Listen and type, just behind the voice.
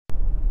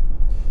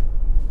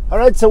All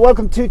right, so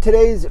welcome to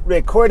today's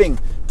recording.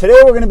 Today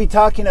we're going to be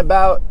talking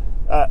about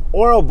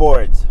oral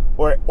boards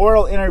or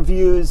oral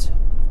interviews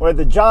or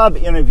the job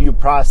interview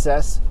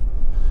process.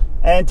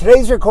 And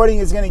today's recording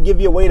is going to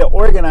give you a way to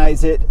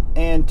organize it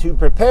and to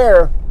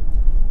prepare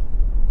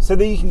so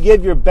that you can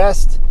give your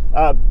best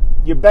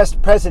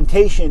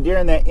presentation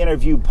during that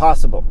interview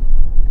possible.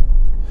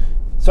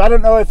 So I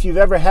don't know if you've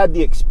ever had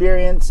the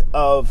experience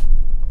of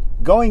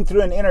going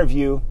through an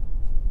interview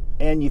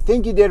and you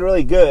think you did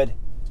really good,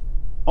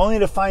 only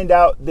to find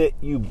out that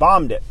you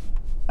bombed it.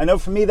 I know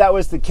for me that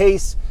was the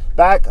case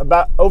back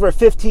about over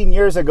 15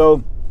 years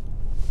ago.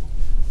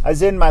 I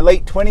was in my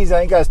late 20s, I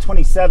think I was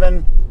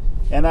 27,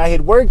 and I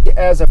had worked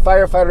as a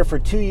firefighter for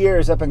 2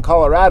 years up in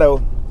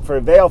Colorado for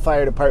Vail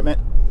Fire Department.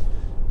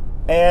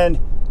 And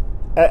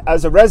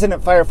as a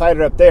resident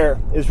firefighter up there,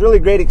 it was really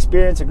great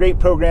experience, a great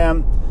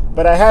program.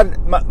 But I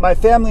had my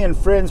family and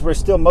friends were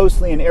still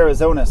mostly in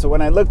Arizona. So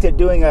when I looked at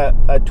doing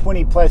a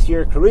 20 plus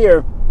year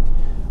career,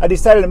 I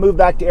decided to move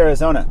back to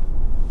Arizona.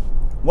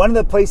 One of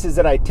the places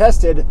that I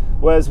tested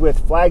was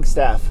with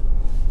Flagstaff.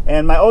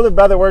 And my older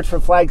brother worked for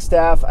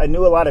Flagstaff. I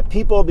knew a lot of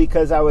people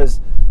because I was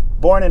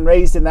born and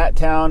raised in that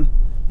town.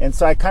 And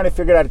so I kind of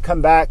figured I'd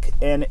come back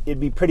and it'd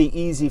be pretty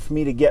easy for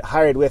me to get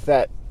hired with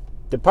that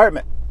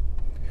department.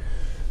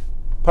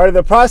 Part of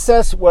the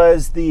process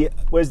was the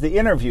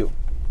interview.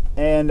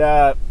 And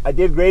I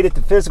did great at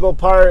the physical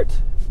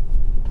part.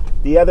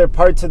 The other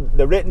parts of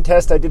the written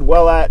test I did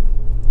well at.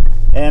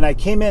 And I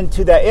came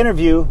into that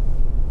interview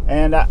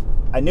and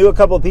I knew a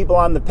couple of people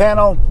on the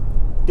panel,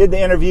 did the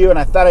interview, and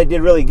I thought I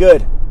did really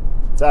good.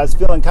 So I was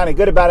feeling kind of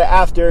good about it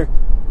after.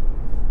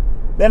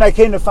 Then I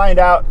came to find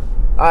out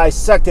I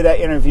sucked at that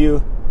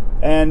interview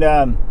and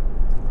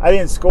I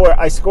didn't score.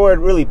 I scored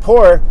really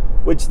poor,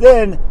 which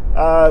then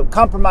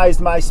compromised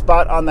my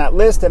spot on that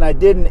list, and I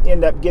didn't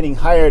end up getting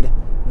hired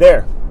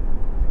there.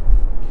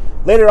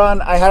 Later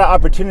on, I had an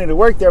opportunity to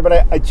work there,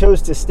 but I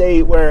chose to stay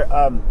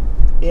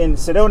in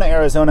Sedona,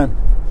 Arizona.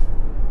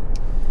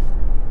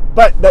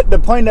 But the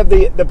point of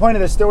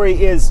the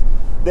story is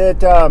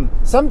that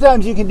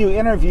sometimes you can do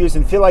interviews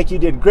and feel like you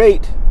did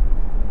great,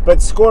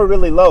 but score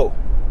really low.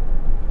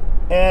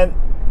 And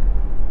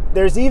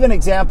there's even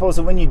examples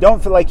of when you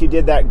don't feel like you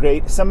did that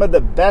great. Some of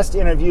the best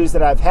interviews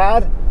that I've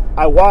had,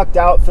 I walked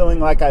out feeling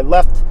like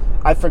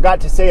I forgot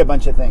to say a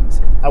bunch of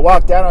things. I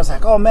walked out and I was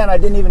like, oh man, I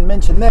didn't even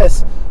mention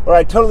this, or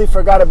I totally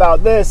forgot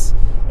about this,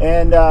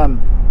 and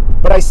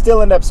but I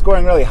still end up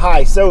scoring really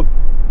high. So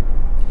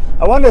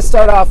I wanted to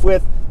start off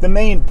with the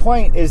main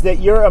point is that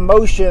your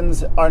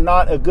emotions are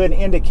not a good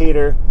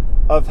indicator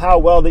of how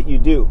well that you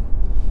do.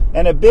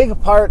 And a big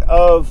part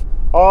of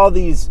all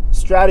these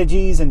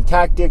strategies and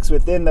tactics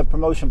within the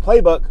promotion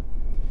playbook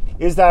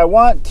is that I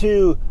want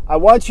you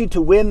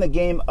to win the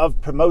game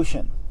of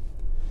promotion.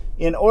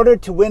 In order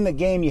to win the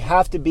game, you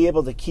have to be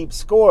able to keep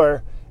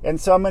score. And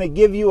so I'm going to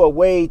give you a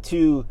way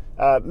to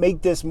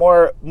make this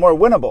more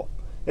winnable.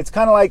 It's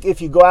kind of like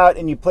if you go out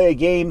and you play a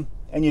game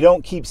and you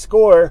don't keep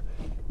score,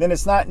 then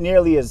it's not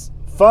nearly as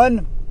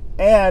fun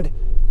and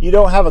you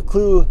don't have a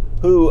clue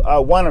who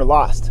won or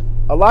lost.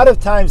 A lot of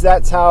times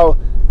that's how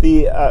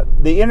the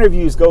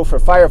interviews go for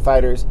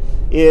firefighters,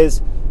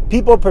 is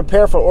people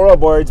prepare for oral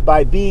boards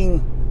by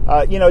being,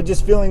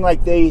 just feeling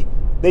like they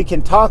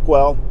can talk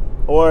well,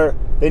 or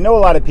they know a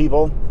lot of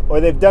people,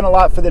 or they've done a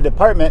lot for the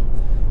department,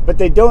 but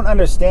they don't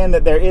understand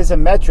that there is a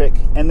metric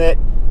and that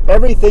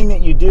everything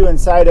that you do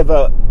inside of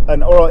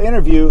an oral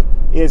interview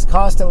is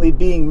constantly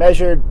being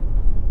measured,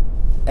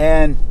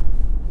 and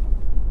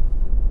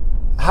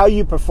how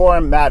you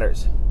perform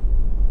matters.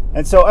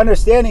 And so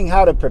understanding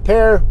how to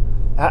prepare,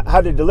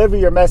 how to deliver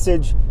your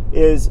message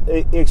is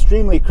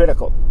extremely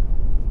critical.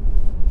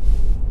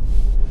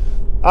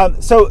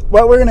 So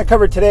what we're going to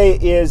cover today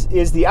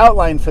is the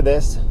outline for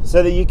this,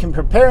 so that you can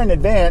prepare in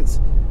advance,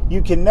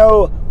 you can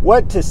know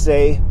what to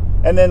say,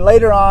 and then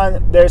later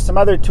on there's some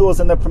other tools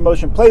in the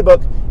promotion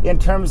playbook in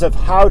terms of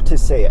how to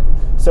say it.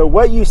 So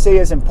what you say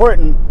is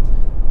important.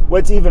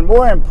 What's even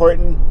more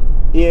important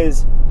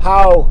is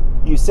how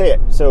you say it.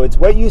 So it's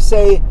what you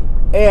say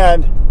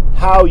and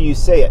how you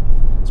say it.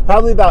 It's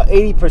probably about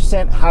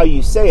 80% how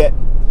you say it,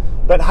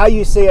 but how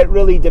you say it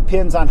really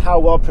depends on how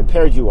well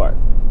prepared you are.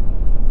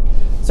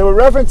 So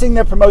we're referencing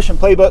the promotion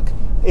playbook.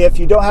 If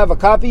you don't have a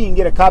copy, you can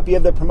get a copy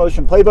of the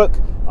promotion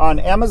playbook on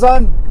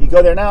Amazon. You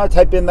go there now,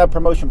 type in the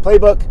promotion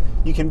playbook.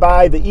 You can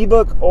buy the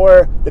ebook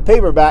or the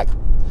paperback.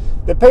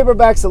 The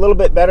paperback's a little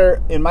bit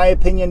better, in my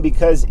opinion,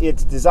 because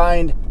it's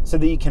designed so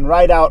that you can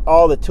write out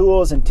all the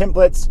tools and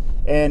templates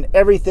and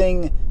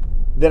everything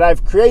that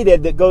I've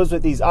created that goes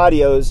with these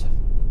audios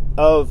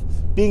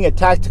of being a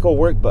tactical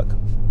workbook.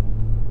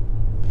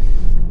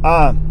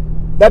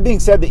 That being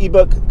said, the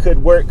ebook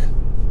could work.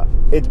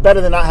 It's better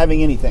than not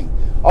having anything.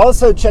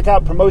 Also, check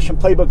out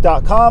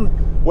promotionplaybook.com,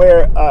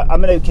 where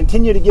I'm going to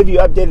continue to give you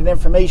updated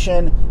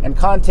information and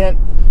content.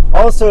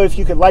 Also, if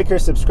you could like or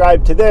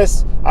subscribe to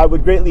this, I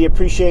would greatly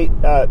appreciate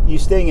you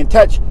staying in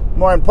touch.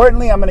 More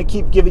importantly, I'm going to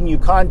keep giving you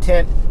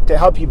content to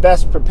help you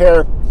best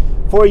prepare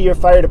for your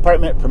fire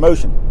department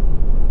promotion.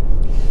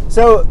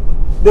 So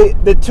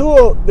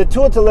the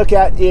tool to look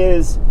at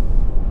is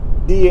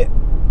the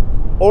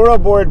Oral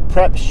Board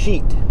prep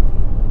sheet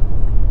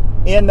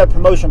in the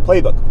promotion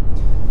playbook.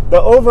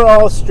 The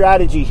overall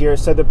strategy here,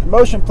 so the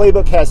promotion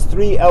playbook has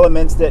 3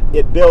 elements that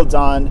it builds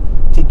on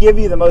to give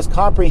you the most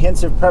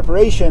comprehensive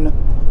preparation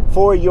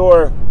for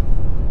your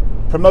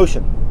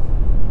promotion.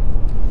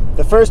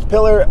 The first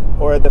pillar,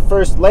 or the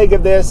first leg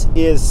of this,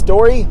 is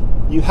story.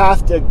 You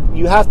have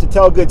to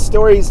tell good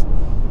stories,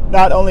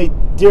 not only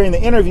during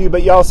the interview,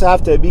 but you also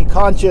have to be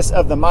conscious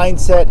of the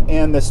mindset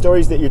and the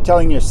stories that you're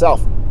telling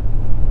yourself.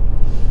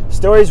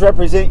 Stories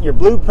represent your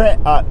blueprint,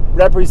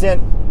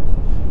 represent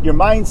your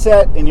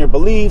mindset and your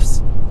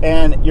beliefs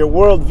and your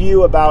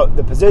worldview about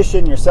the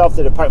position, yourself,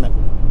 the department.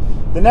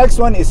 The next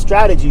one is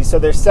strategy. So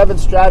there's 7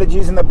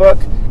 strategies in the book,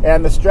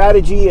 and the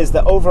strategy is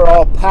the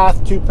overall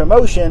path to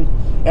promotion.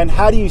 And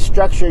how do you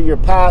structure your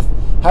path?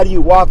 How do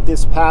you walk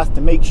this path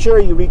to make sure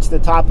you reach the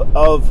top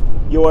of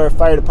your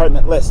fire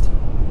department list?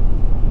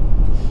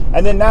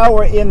 And then now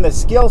we're in the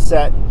skill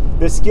set.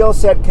 The skill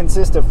set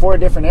consists of 4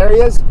 different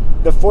areas.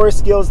 The 4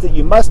 skills that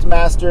you must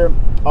master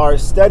are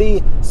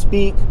study,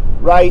 speak,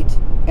 write,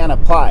 and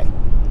apply.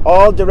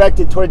 All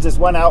directed towards this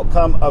one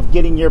outcome of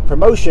getting your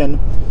promotion,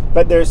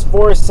 but there's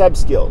 4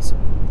 sub-skills.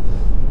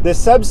 The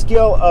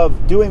sub-skill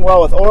of doing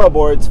well with oral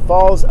boards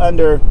falls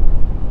under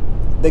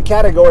the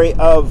category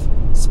of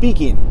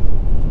speaking.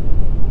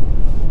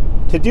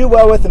 To do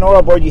well with an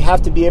oral board, you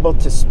have to be able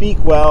to speak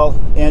well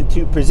and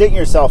to present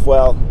yourself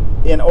well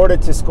in order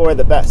to score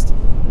the best.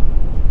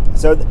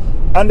 So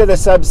under the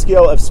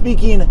sub-skill of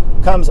speaking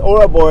comes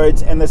oral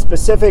boards, and the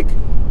specific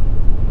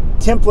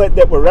template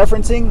that we're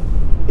referencing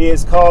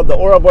is called the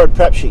Oral Board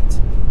Prep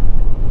Sheet.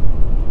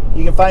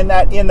 You can find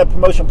that in the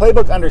promotion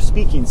playbook under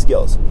speaking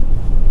skills.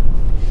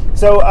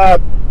 So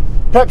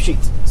prep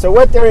sheets. So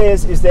what there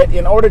is that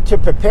in order to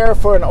prepare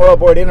for an oral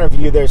board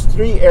interview, there's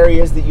 3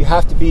 areas that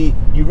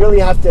you really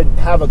have to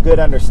have a good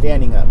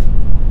understanding of.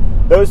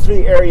 Those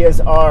 3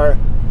 areas are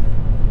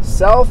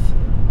self,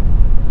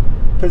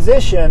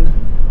 position,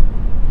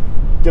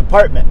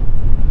 department.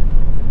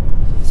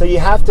 So you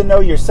have to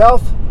know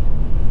yourself,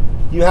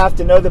 you have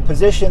to know the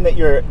position that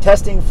you're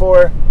testing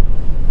for,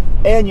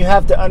 and you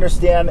have to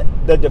understand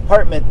the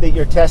department that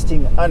you're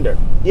testing under.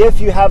 If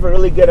you have a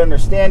really good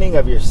understanding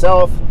of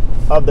yourself,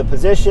 of the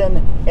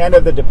position, and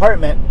of the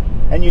department,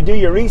 and you do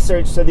your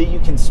research so that you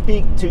can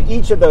speak to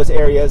each of those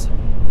areas,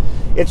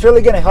 it's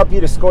really going to help you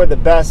to score the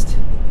best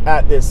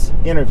at this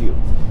interview.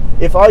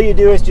 If all you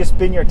do is just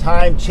spend your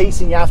time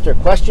chasing after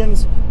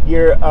questions,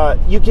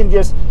 you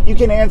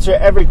can answer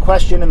every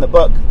question in the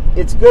book.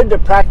 It's good to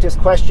practice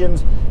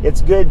questions.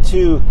 It's good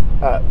to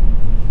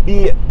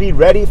be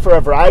ready for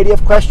a variety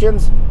of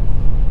questions.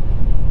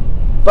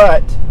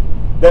 But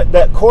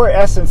the core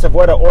essence of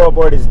what an oral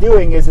board is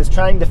doing is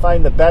trying to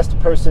find the best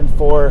person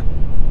for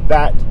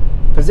that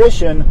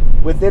position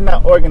within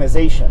that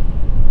organization.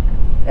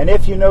 And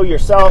if you know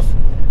yourself,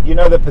 you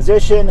know the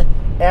position,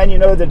 and you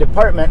know the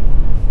department,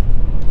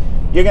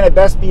 you're going to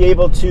best be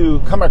able to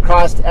come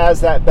across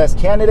as that best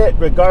candidate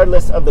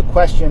regardless of the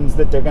questions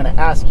that they're going to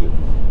ask you.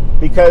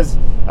 Because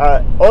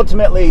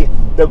ultimately,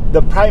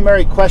 the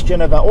primary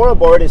question of an oral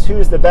board is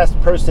who's the best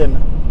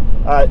person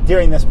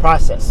during this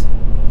process.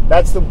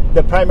 That's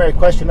the primary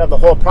question of the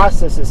whole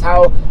process, is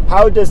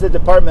how does the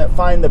department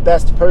find the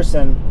best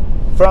person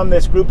from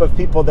this group of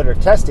people that are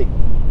testing?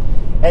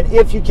 And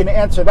if you can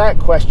answer that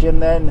question,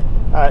 then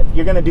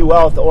you're going to do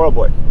well with the oral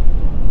board.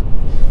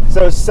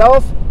 So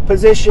self,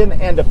 position,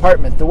 and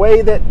department. The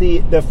way that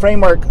the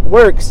framework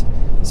works,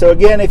 so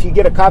again, if you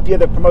get a copy of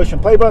the promotion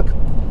playbook,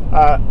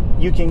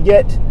 you can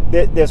get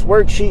this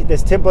worksheet,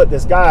 this template,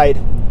 this guide,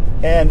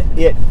 and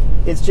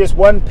it's just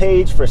 1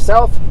 page for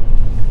self,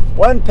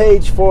 1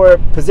 page for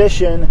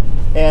position,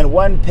 and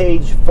 1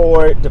 page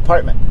for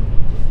department.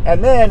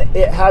 And then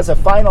it has a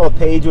final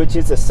page, which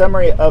is a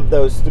summary of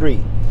those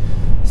 3.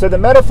 So the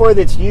metaphor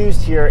that's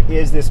used here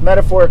is this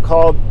metaphor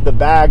called the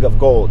bag of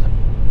gold.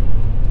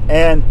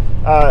 And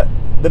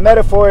the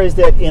metaphor is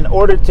that in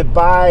order to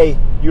buy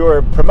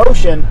your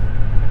promotion,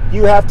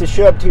 you have to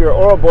show up to your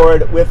oral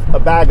board with a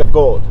bag of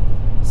gold.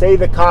 Say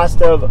the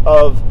cost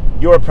of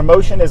your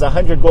promotion is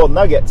 100 gold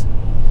nuggets.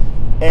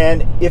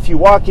 And if you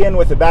walk in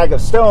with a bag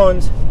of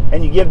stones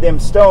and you give them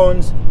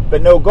stones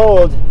but no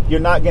gold, you're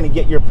not going to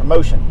get your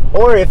promotion.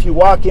 Or if you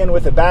walk in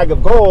with a bag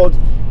of gold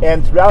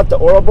and throughout the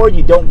oral board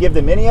you don't give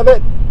them any of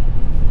it,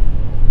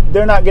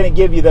 they're not going to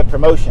give you the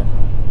promotion.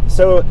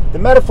 So the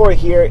metaphor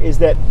here is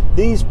that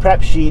these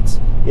prep sheets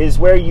is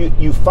where you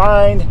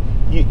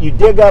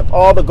dig up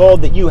all the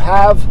gold that you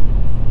have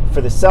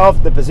for the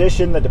self, the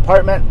position, the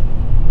department.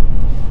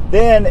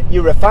 Then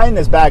you refine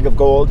this bag of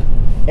gold,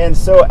 and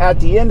so at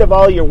the end of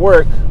all your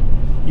work,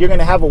 you're going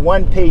to have a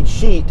 1-page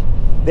sheet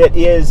that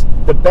is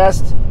the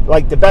best,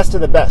 like the best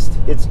of the best.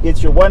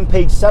 It's your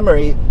 1-page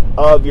summary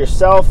of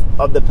yourself,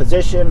 of the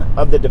position,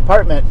 of the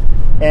department,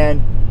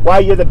 and why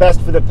you're the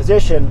best for the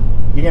position.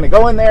 You're going to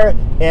go in there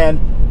and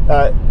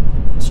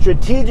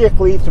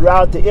strategically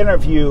throughout the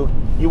interview,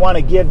 you want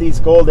to give these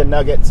golden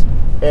nuggets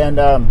and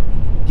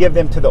give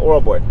them to the oral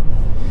board.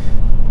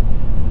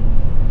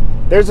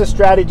 there's a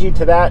strategy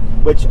to that,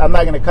 which I'm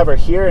not going to cover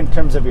here in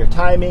terms of your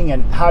timing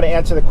and how to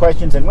answer the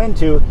questions and when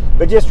to,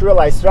 but just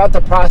realize throughout the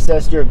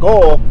process, your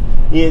goal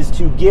is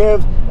to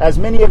give as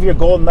many of your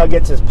gold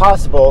nuggets as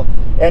possible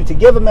and to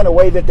give them in a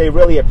way that they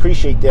really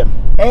appreciate them.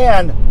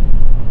 And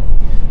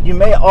you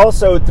may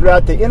also,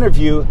 throughout the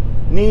interview,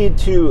 need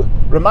to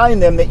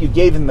remind them that you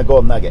gave them the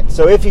gold nugget.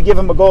 So if you give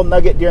them a gold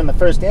nugget during the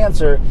first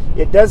answer,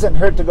 it doesn't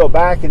hurt to go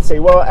back and say,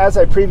 well, as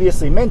I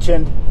previously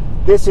mentioned,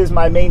 this is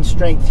my main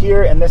strength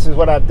here, and this is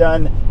what I've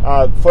done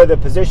for the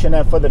position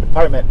and for the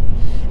department.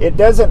 It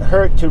doesn't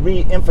hurt to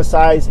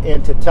re-emphasize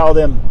and to tell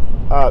them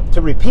to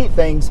repeat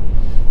things,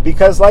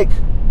 because like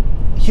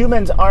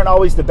humans aren't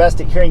always the best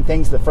at hearing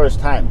things the first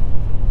time.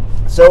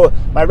 So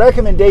my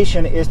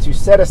recommendation is to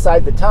set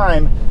aside the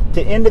time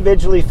to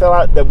individually fill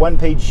out the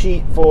one-page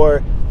sheet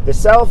for the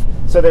self.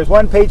 So there's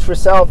one page for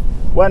self,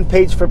 one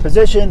page for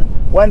position,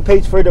 one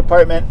page for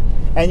department,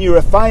 and you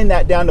refine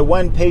that down to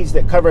one page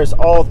that covers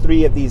all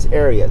three of these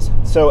areas.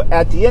 So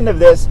at the end of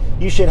this,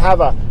 you should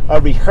have a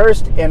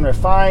rehearsed and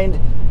refined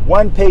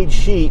one-page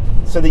sheet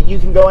so that you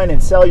can go in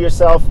and sell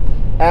yourself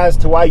as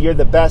to why you're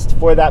the best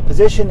for that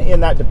position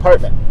in that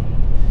department.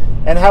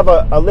 And have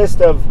a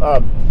list of...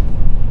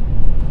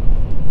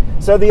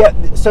 So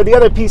the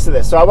other piece of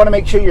this, so I want to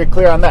make sure you're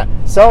clear on that.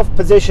 Self,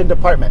 position,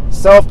 department.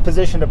 Self,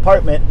 position,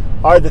 department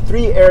are the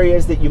three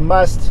areas that you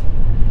must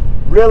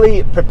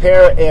really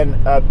prepare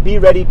and be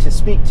ready to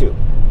speak to.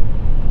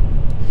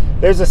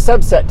 There's a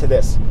subset to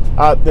this.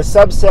 The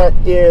subset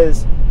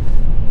is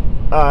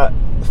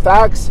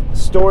facts,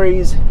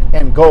 stories,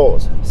 and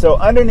goals. So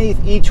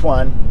underneath each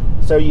one,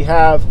 so you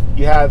have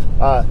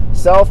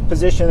self,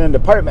 position, and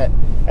department.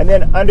 And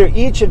then under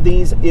each of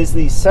these is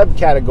the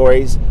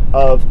subcategories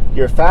of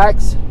your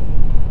facts,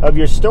 of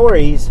your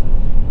stories,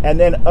 and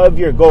then of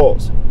your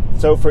goals.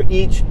 So for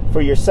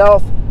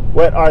yourself,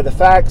 what are the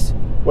facts?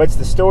 What's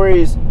the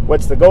stories?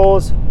 What's the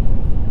goals?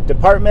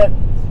 Department,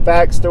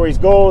 facts, stories,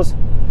 goals.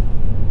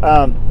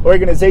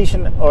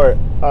 Organization, or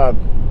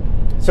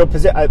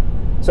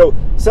so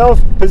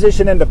self,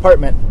 position, and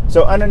department.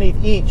 So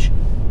underneath each,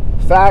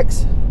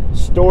 facts,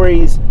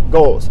 stories,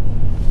 goals.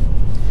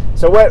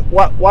 So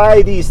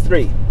why these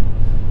three?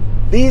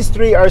 These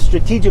three are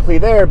strategically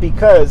there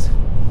because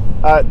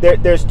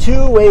there's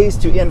two ways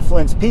to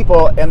influence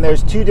people, and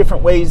there's two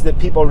different ways that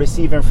people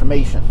receive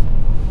information.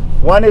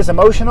 One is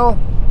emotional,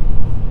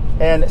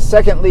 and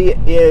secondly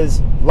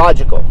is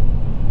logical.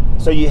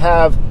 So you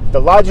have the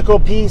logical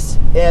piece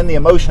and the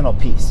emotional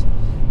piece.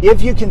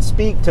 If you can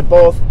speak to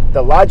both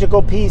the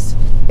logical piece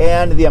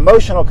and the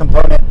emotional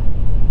component,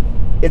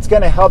 it's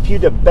going to help you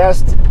to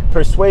best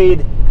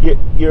persuade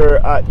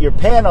your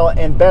panel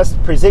and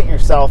best present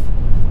yourself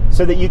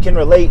so that you can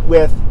relate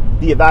with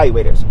the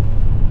evaluators.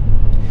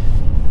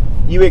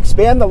 You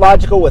expand the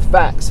logical with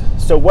facts.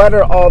 So what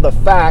are all the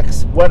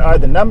facts? What are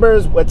the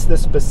numbers? What's the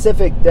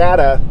specific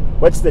data?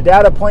 What's the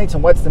data points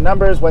and what's the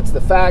numbers? What's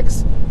the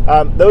facts?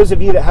 Those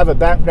of you that have a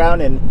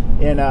background in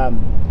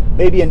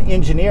maybe in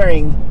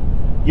engineering,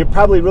 you're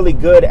probably really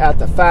good at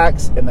the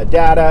facts and the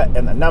data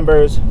and the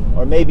numbers.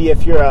 Or maybe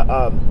if you're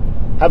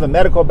have a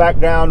medical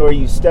background or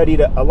you studied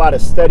a lot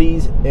of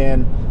studies,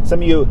 and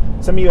some of you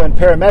in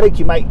paramedic,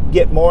 you might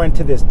get more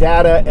into this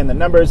data and the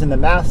numbers and the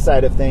math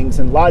side of things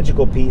and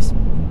logical piece.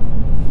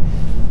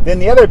 Then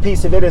the other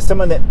piece of it is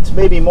someone that's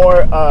maybe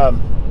more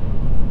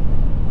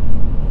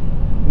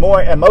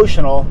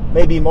emotional,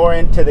 maybe more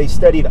into, they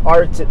studied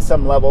arts at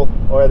some level,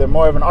 or they're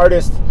more of an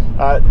artist.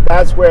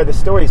 That's where the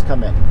stories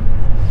come in.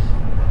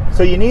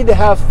 So you need to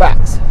have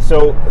facts.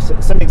 So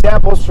some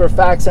examples for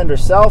facts under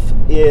self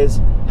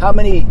is how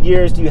many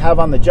years do you have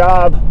on the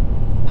job?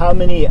 How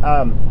many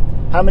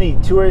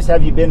tours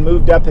have you been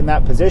moved up in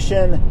that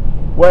position?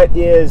 What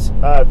is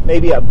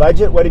maybe a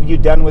budget? What have you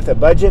done with a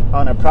budget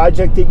on a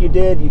project that you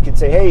did? You can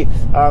say, hey,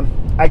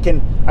 I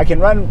can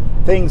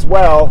run things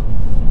well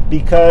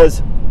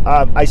because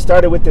I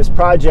started with this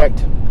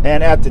project,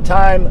 and at the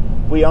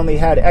time we only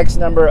had X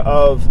number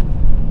of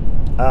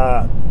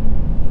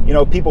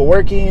people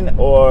working,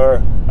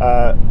 or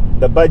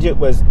the budget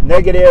was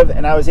negative,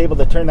 and I was able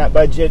to turn that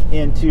budget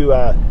into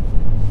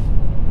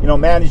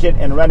manage it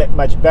and run it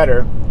much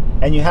better.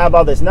 And you have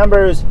all these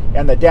numbers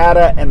and the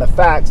data and the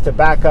facts to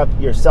back up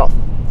yourself.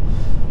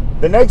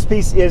 The next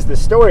piece is the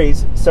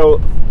stories. So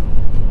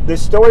the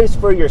stories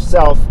for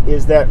yourself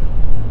is that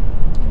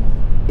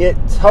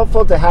it's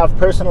helpful to have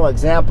personal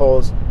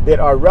examples that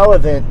are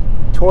relevant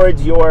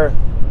towards your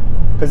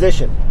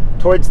position,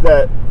 towards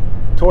the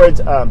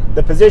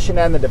position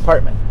and the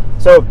department.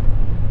 So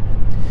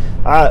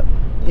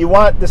you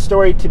want the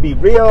story to be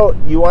real,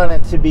 you want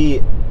it to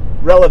be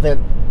relevant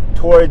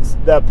towards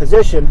the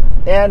position,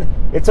 and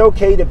it's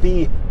okay to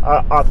be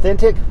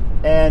authentic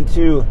and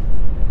to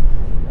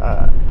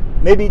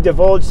maybe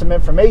divulge some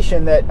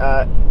information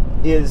that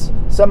is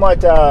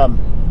somewhat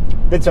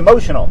that's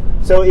emotional.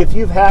 So if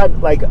you've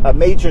had like a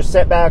major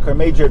setback or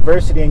major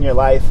adversity in your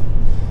life,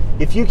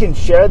 if you can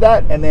share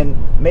that and then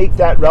make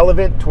that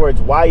relevant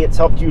towards why it's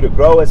helped you to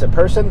grow as a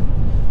person,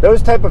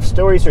 those type of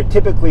stories are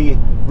typically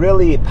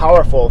really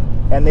powerful,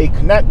 and they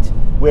connect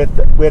with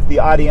the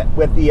audience,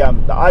 the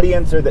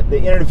audience or the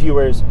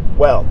interviewers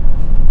well.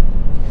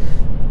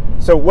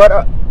 So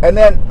and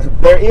then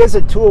there is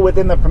a tool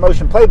within the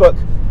promotion playbook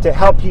to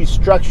help you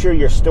structure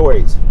your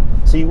stories.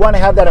 So you want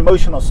to have that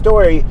emotional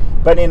story,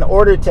 but in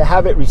order to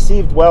have it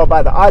received well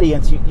by the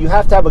audience, you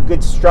have to have a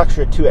good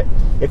structure to it.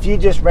 If you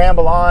just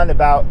ramble on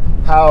about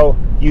how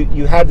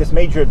you had this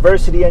major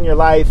adversity in your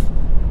life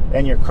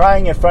and you're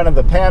crying in front of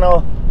the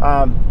panel,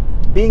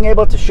 being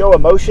able to show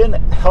emotion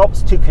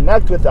helps to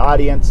connect with the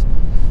audience.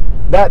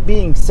 That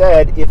being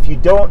said, if you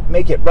don't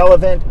make it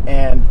relevant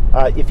and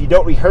if you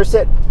don't rehearse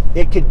it,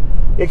 it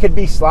could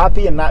be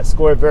sloppy and not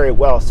score very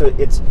well. So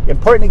it's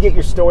important to get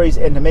your stories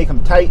and to make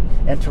them tight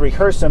and to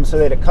rehearse them so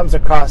that it comes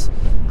across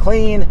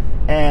clean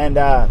and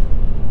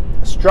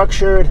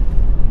structured,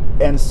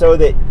 and so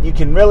that you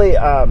can really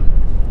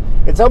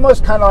it's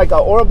almost kind of like an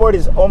oral board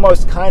is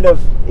almost kind of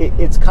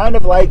it's kind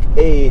of like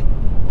a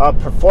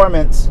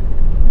performance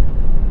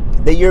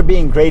that you're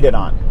being graded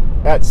on.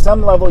 At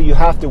some level, you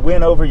have to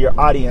win over your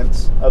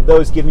audience of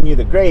those giving you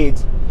the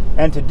grades,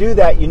 and to do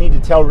that, you need to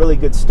tell really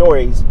good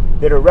stories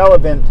that are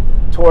relevant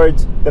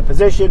towards the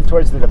position,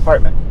 towards the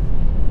department.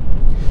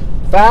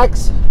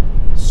 Facts,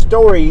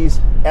 stories,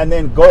 and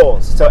then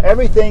goals. So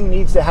everything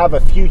needs to have a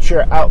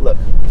future outlook.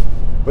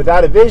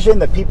 Without a vision,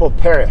 the people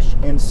perish.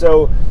 And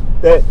so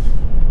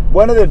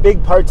one of the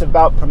big parts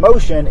about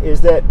promotion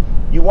is that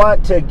you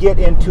want to get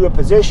into a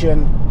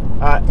position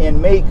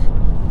and make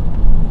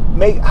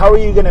how are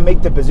you going to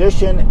make the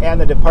position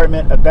and the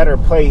department a better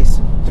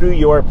place through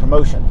your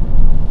promotion.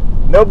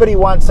 Nobody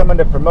wants someone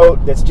to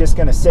promote that's just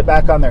going to sit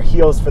back on their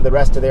heels for the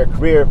rest of their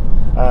career.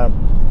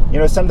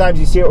 Sometimes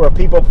you see it where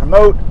people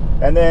promote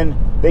and then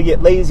they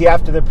get lazy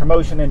after the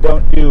promotion and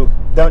don't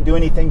do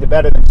anything to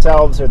better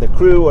themselves or the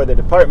crew or the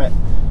department.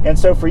 And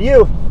so for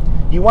you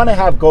want to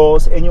have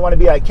goals, and you want to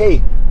be like,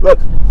 hey, look,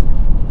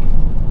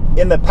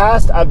 in the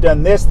past I've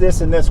done this,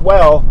 and this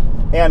well,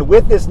 and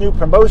with this new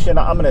promotion,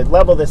 I'm going to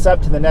level this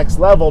up to the next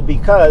level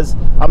because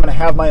I'm going to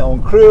have my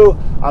own crew.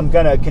 I'm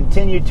going to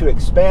continue to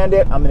expand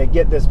it. I'm going to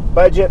get this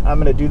budget. I'm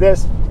going to do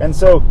this. And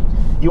so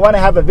you want to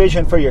have a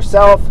vision for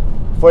yourself,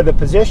 for the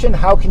position.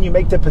 How can you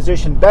make the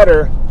position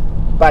better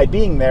by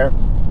being there?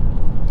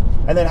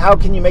 And then how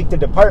can you make the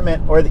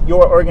department or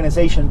your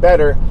organization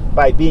better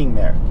by being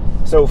there?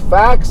 So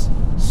facts,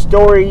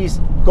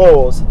 stories,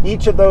 goals.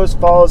 Each of those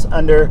falls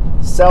under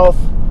self,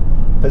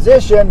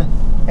 position,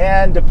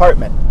 and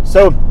department.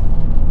 So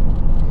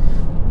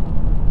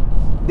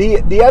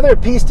the other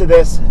piece to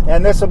this,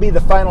 and this will be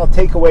the final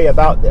takeaway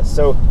about this.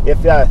 So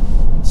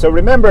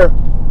remember,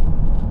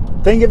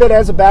 think of it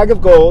as a bag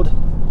of gold.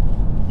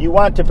 You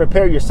want to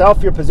prepare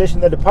yourself, your position,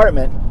 the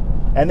department,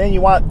 and then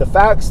you want the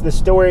facts, the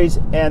stories,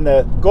 and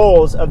the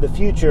goals of the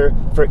future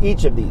for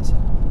each of these.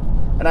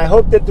 And I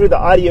hope that through the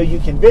audio you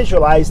can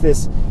visualize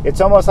this.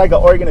 It's almost like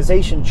an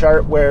organization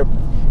chart where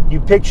you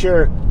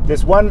picture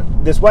this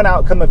one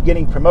outcome of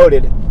getting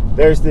promoted.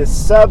 There's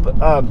this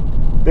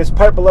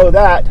part below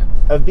that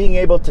of being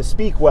able to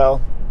speak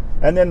well,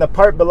 and then the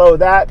part below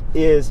that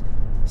is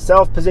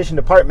self-position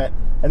department,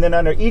 and then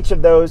under each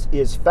of those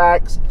is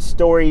facts,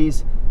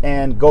 stories,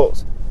 and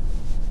goals.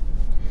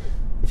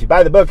 If you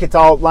buy the book, it's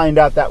all lined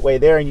out that way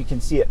there, and you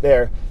can see it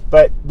there.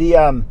 But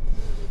the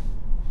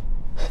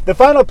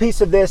final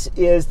piece of this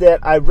is that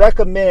I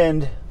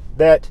recommend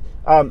that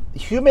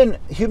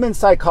human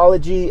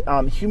psychology,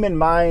 human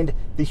mind,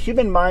 the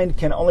human mind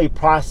can only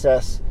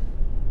process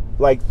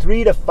like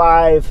 3 to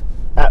 5,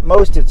 at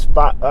most it's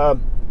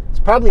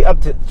probably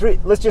up to 3,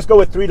 let's just go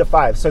with 3 to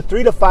 5. So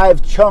 3 to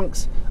 5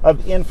 chunks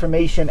of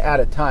information at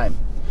a time.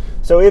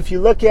 So if you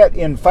look at,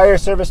 in fire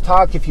service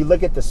talk, if you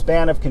look at the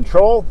span of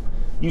control,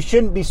 you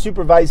shouldn't be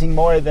supervising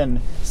more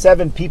than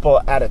 7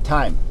 people at a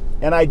time.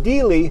 And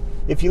ideally,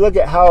 if you look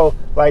at how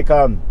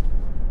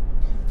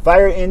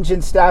fire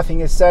engine staffing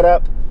is set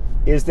up,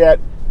 is that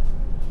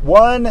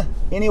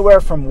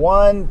anywhere from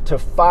 1 to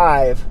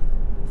 5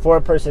 for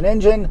a person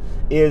engine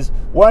is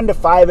 1 to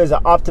 5 as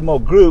an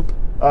optimal group,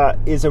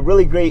 is a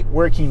really great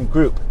working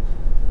group.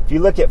 If you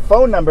look at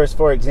phone numbers,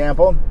 for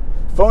example,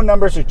 phone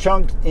numbers are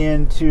chunked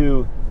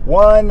into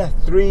 1,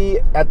 3,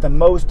 at the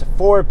most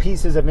 4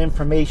 pieces of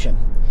information.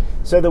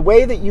 So the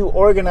way that you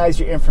organize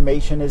your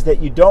information is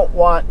that you don't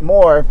want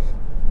more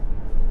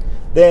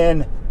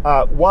than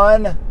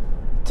 1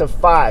 to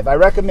 5. I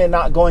recommend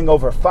not going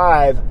over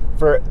 5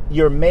 for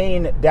your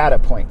main data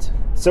points.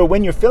 So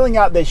when you're filling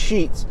out the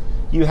sheets,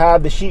 you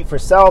have the sheet for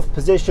self,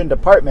 position,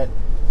 department.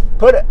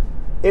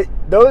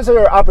 Those are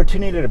an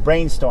opportunity to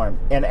brainstorm.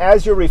 And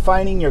as you're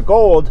refining your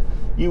gold,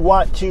 you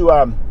want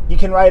to, you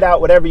can write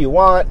out whatever you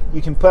want.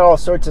 You can put all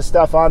sorts of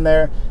stuff on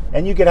there,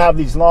 and you could have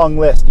these long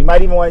lists. You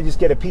might even want to just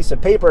get a piece of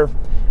paper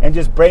and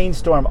just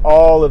brainstorm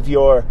all of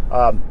your,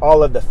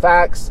 all of the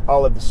facts,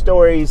 all of the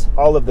stories,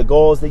 all of the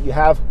goals that you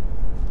have.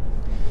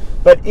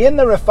 But in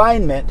the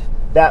refinement,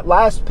 that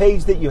last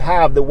page that you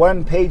have, the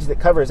one page that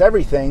covers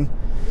everything,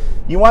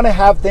 you want to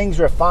have things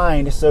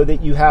refined so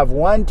that you have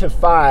 1 to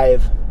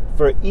 5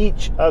 for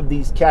each of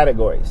these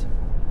categories.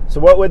 So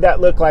what would that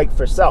look like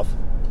for self?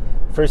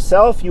 For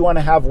self, you want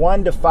to have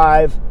 1 to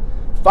 5.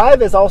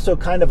 5 is also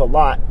kind of a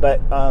lot, but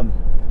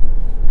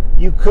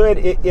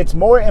it's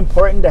more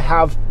important to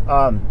have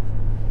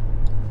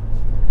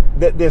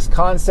this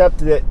concept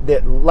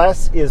that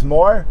less is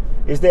more,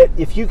 is that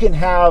if you can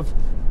have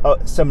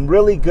some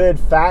really good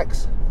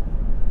facts,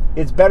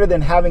 it's better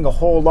than having a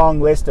whole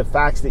long list of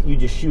facts that you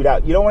just shoot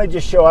out. You don't want to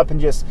just show up and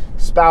just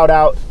spout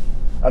out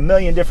a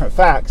million different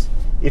facts.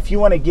 If you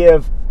want to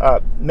give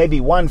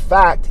maybe one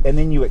fact and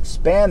then you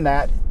expand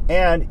that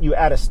and you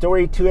add a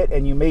story to it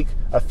and you make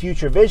a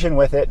future vision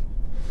with it,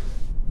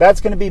 that's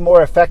going to be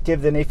more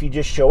effective than if you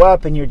just show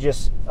up and you're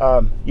just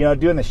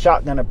doing the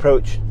shotgun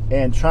approach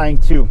and trying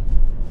to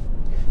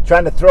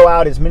throw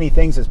out as many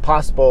things as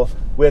possible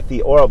with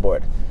the oral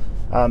board.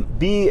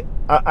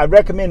 I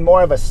recommend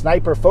more of a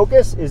sniper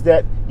focus, is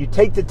that you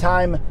take the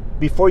time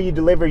before you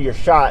deliver your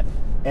shot,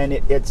 and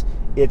it's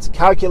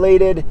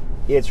calculated,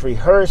 it's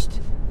rehearsed,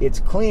 it's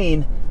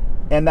clean,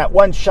 and that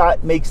one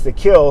shot makes the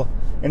kill,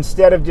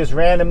 instead of just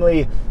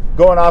randomly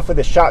going off with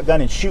a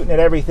shotgun and shooting at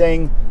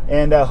everything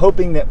and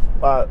hoping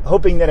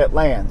that it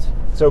lands.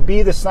 So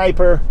be the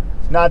sniper,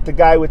 not the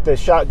guy with the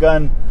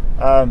shotgun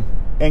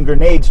and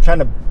grenades trying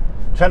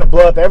to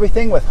blow up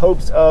everything with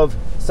hopes of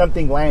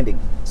something landing.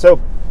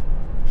 So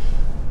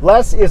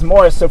less is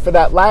more. So for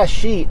that last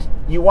sheet,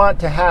 you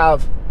want to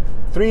have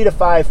 3 to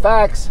 5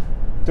 facts,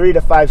 3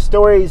 to 5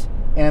 stories,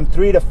 and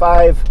 3 to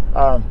 5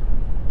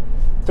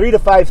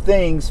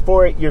 things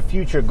for your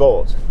future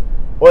goals,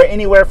 or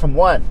anywhere from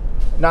 1.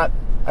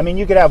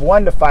 You could have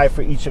 1 to 5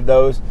 for each of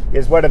those.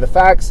 Is what are the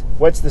facts?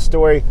 What's the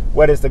story?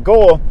 What is the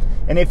goal?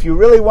 And if you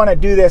really want to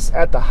do this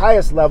at the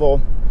highest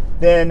level,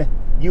 then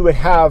you would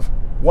have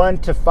 1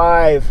 to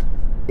 5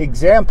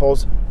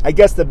 examples. I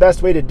guess the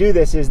best way to do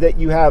this is that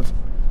you have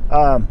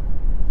 1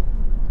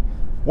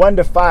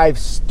 to 5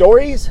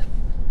 stories,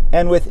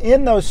 and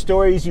within those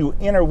stories you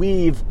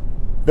interweave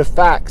the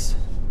facts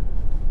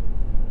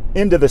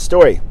into the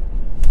story,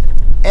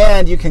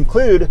 and you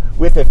conclude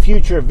with a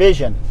future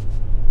vision.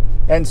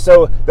 And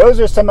so those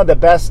are some of the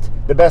best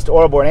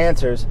oral board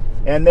answers.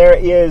 And there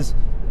is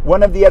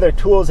one of the other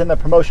tools in the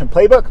promotion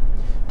playbook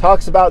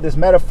talks about this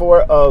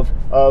metaphor of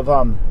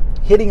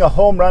hitting a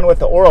home run with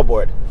the oral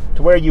board,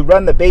 to where you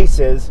run the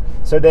bases,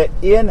 so that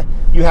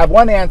you have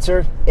one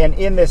answer, and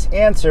in this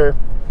answer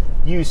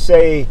you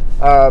say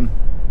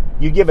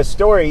you give a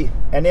story,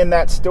 and in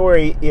that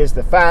story is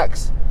the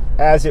facts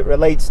as it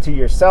relates to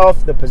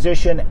yourself, the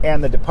position,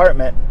 and the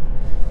department.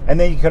 And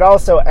then you could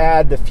also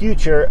add the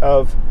future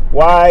of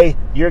why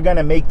you're going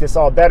to make this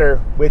all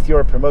better with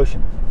your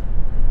promotion.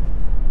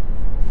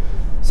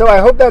 So I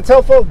hope that's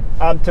helpful.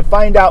 To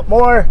find out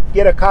more,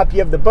 get a copy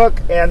of the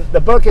book, and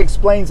the book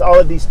explains all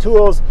of these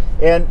tools,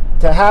 and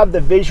to have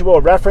the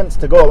visual reference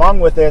to go along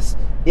with this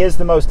is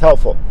the most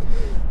helpful.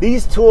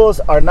 These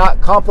tools are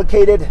not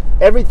complicated.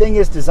 Everything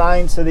is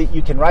designed so that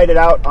you can write it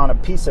out on a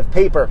piece of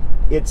paper.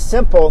 It's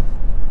simple,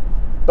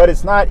 but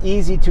it's not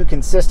easy to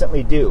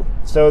consistently do.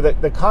 So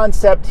the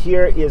concept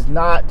here is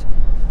not,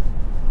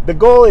 the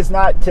goal is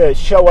not to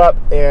show up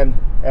and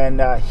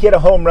hit a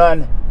home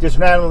run, just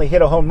randomly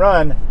hit a home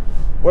run.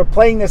 We're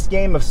playing this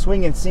game of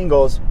swinging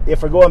singles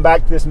if we're going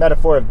back to this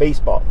metaphor of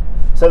baseball.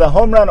 So the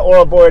home run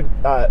oral board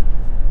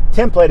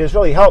template is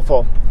really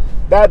helpful.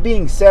 That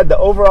being said, the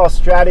overall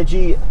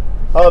strategy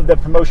of the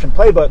promotion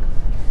playbook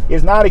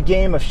is not a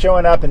game of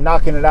showing up and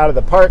knocking it out of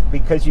the park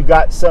because you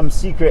got some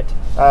secret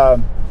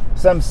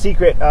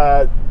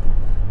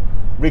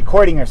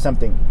recording or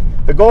something.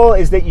 The goal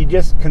is that you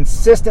just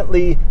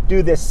consistently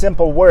do this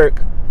simple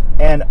work,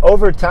 and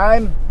over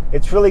time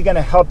it's really going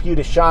to help you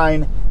to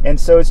shine. And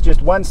so it's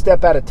just one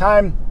step at a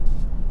time,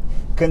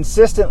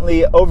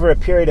 consistently over a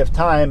period of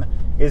time,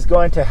 is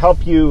going to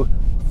help you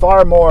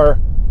far more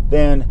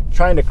than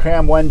trying to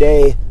cram one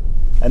day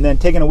and then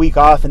taking a week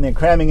off and then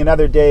cramming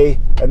another day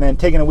and then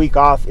taking a week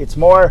off. It's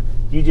more,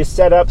 you just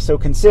set up, so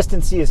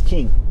consistency is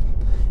king.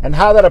 And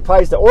how that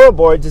applies to oral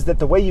boards is that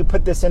the way you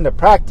put this into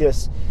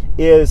practice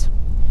is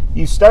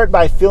you start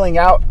by filling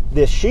out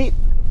this sheet,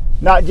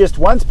 not just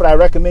once, but I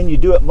recommend you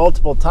do it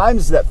multiple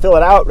times. That fill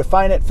it out,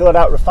 refine it, fill it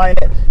out, refine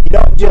it.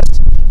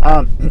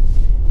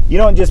 You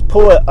don't just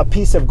pull a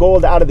piece of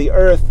gold out of the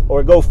earth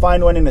or go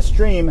find one in a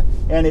stream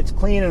and it's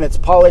clean and it's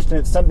polished and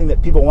it's something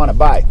that people want to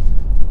buy.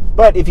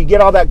 But if you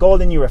get all that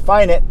gold and you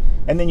refine it,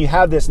 and then you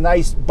have this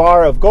nice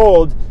bar of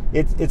gold,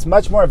 it's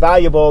much more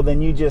valuable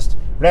than you just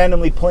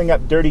randomly pulling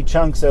up dirty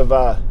chunks of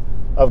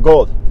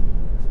gold.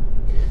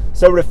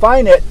 So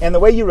refine it, and the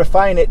way you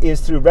refine it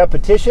is through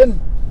repetition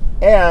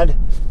and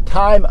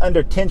time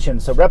under tension.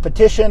 So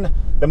repetition,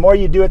 the more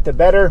you do it, the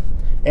better.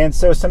 And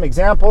so some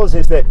examples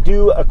is that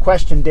do a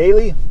question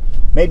daily.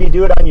 Maybe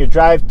do it on your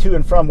drive to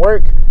and from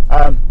work.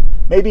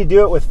 Maybe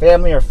do it with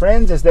family or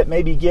friends, is that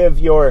maybe give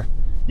your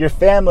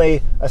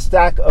family a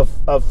stack of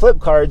flip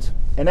cards,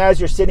 and as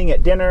you're sitting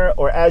at dinner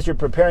or as you're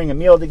preparing a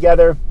meal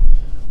together,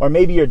 or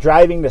maybe you're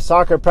driving to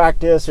soccer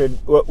practice or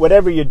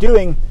whatever you're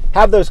doing,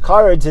 have those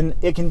cards, and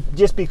it can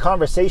just be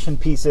conversation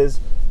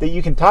pieces that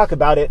you can talk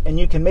about it and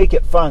you can make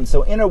it fun.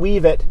 So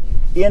interweave it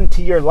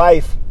into your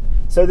life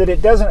so that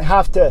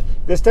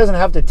this doesn't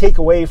have to take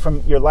away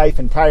from your life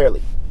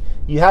entirely.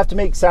 You have to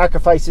make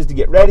sacrifices to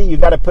get ready. You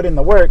got to put in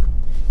the work,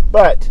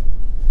 but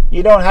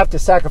you don't have to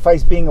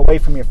sacrifice being away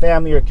from your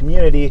family or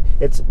community.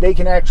 They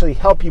can actually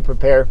help you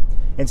prepare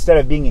instead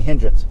of being a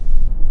hindrance.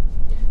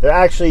 They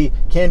actually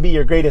can be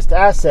your greatest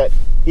asset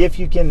if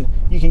you can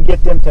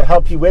get them to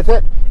help you with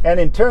it, and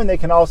in turn they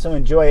can also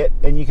enjoy it,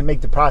 and you can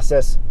make the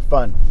process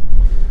fun.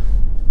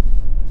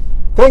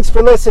 Thanks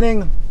for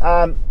listening.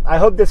 I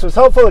hope this was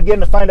helpful. Again,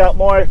 to find out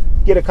more,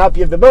 get a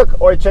copy of the book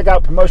or check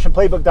out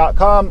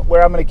promotionplaybook.com,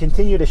 where I'm going to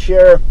continue to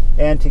share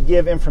and to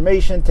give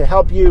information to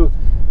help you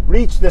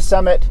reach the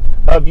summit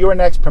of your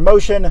next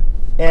promotion.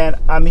 And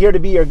I'm here to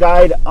be your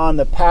guide on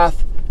the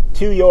path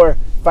to your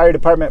fire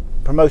department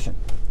promotion.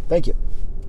 Thank you.